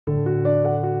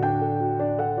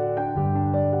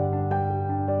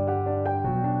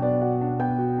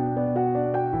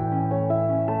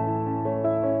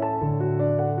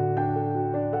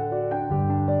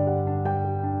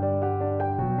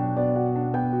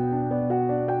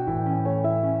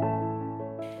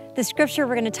The scripture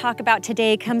we're going to talk about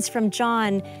today comes from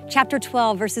John chapter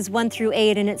 12, verses 1 through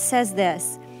 8, and it says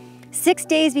this: 6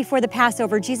 days before the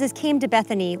Passover, Jesus came to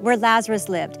Bethany, where Lazarus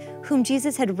lived, whom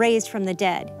Jesus had raised from the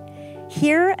dead.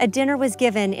 Here, a dinner was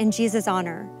given in Jesus'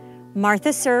 honor.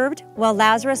 Martha served, while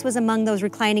Lazarus was among those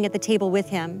reclining at the table with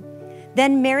him.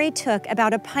 Then Mary took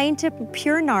about a pint of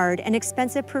pure nard, an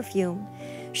expensive perfume.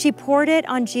 She poured it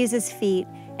on Jesus' feet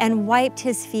and wiped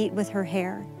his feet with her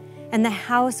hair, and the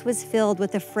house was filled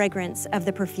with the fragrance of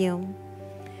the perfume.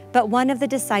 But one of the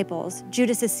disciples,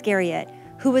 Judas Iscariot,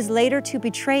 who was later to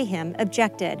betray him,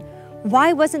 objected.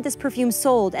 Why wasn't this perfume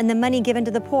sold and the money given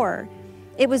to the poor?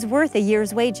 It was worth a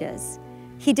year's wages.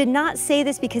 He did not say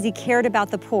this because he cared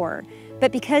about the poor,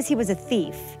 but because he was a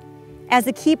thief. As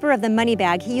the keeper of the money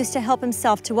bag, he used to help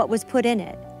himself to what was put in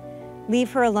it. Leave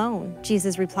her alone,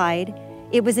 Jesus replied.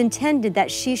 It was intended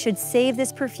that she should save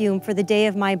this perfume for the day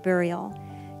of my burial.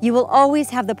 You will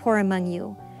always have the poor among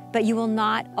you, but you will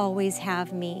not always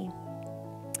have me.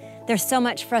 There's so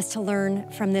much for us to learn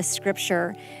from this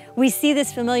scripture. We see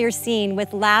this familiar scene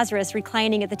with Lazarus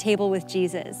reclining at the table with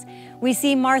Jesus. We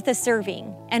see Martha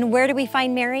serving. And where do we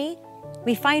find Mary?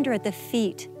 We find her at the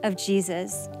feet of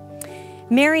Jesus.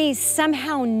 Mary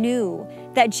somehow knew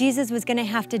that Jesus was going to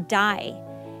have to die.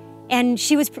 And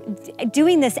she was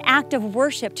doing this act of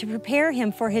worship to prepare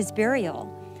him for his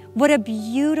burial. What a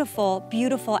beautiful,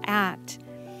 beautiful act.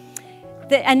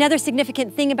 Another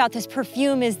significant thing about this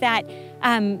perfume is that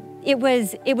it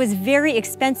was very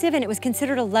expensive and it was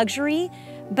considered a luxury,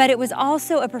 but it was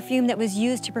also a perfume that was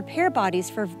used to prepare bodies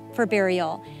for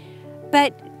burial.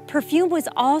 But perfume was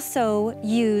also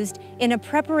used in a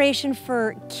preparation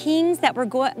for kings that were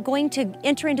going to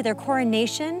enter into their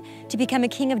coronation to become a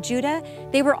king of Judah.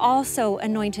 They were also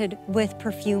anointed with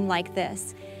perfume like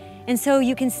this. And so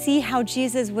you can see how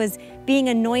Jesus was being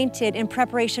anointed in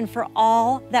preparation for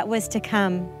all that was to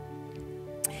come.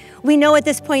 We know at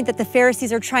this point that the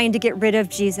Pharisees are trying to get rid of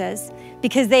Jesus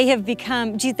because they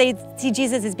see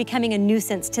Jesus as becoming a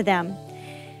nuisance to them.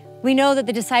 We know that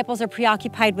the disciples are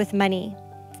preoccupied with money.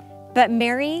 But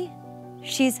Mary,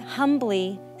 she's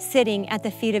humbly sitting at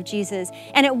the feet of Jesus.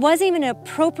 And it wasn't even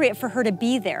appropriate for her to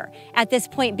be there at this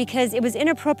point because it was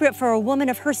inappropriate for a woman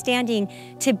of her standing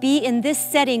to be in this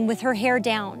setting with her hair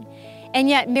down. And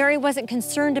yet Mary wasn't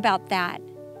concerned about that.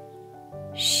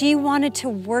 She wanted to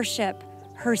worship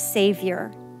her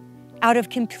Savior out of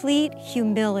complete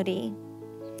humility.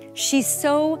 She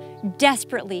so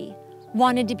desperately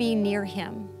wanted to be near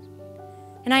him.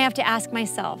 And I have to ask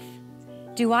myself,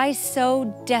 do I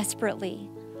so desperately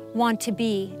want to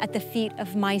be at the feet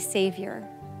of my Savior?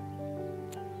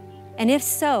 And if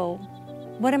so,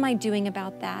 what am I doing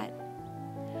about that?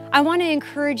 I want to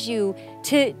encourage you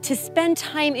to spend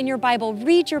time in your Bible,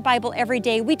 read your Bible every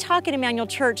day. We talk at Emmanuel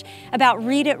Church about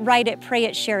read it, write it, pray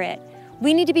it, share it.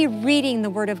 We need to be reading the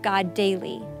Word of God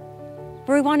daily.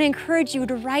 We want to encourage you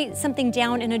to write something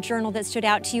down in a journal that stood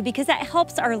out to you because that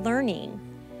helps our learning.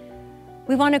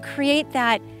 We want to create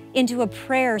that into a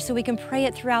prayer so we can pray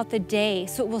it throughout the day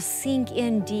so it will sink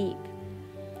in deep.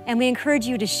 And we encourage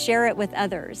you to share it with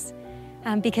others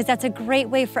because that's a great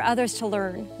way for others to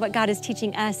learn what God is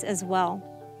teaching us as well.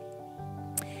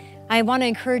 I want to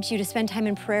encourage you to spend time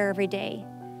in prayer every day,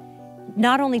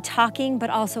 not only talking, but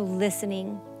also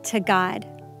listening to God.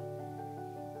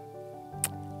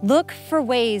 Look for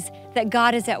ways that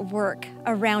God is at work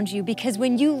around you because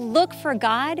when you look for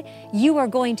God, you are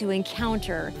going to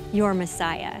encounter your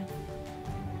Messiah.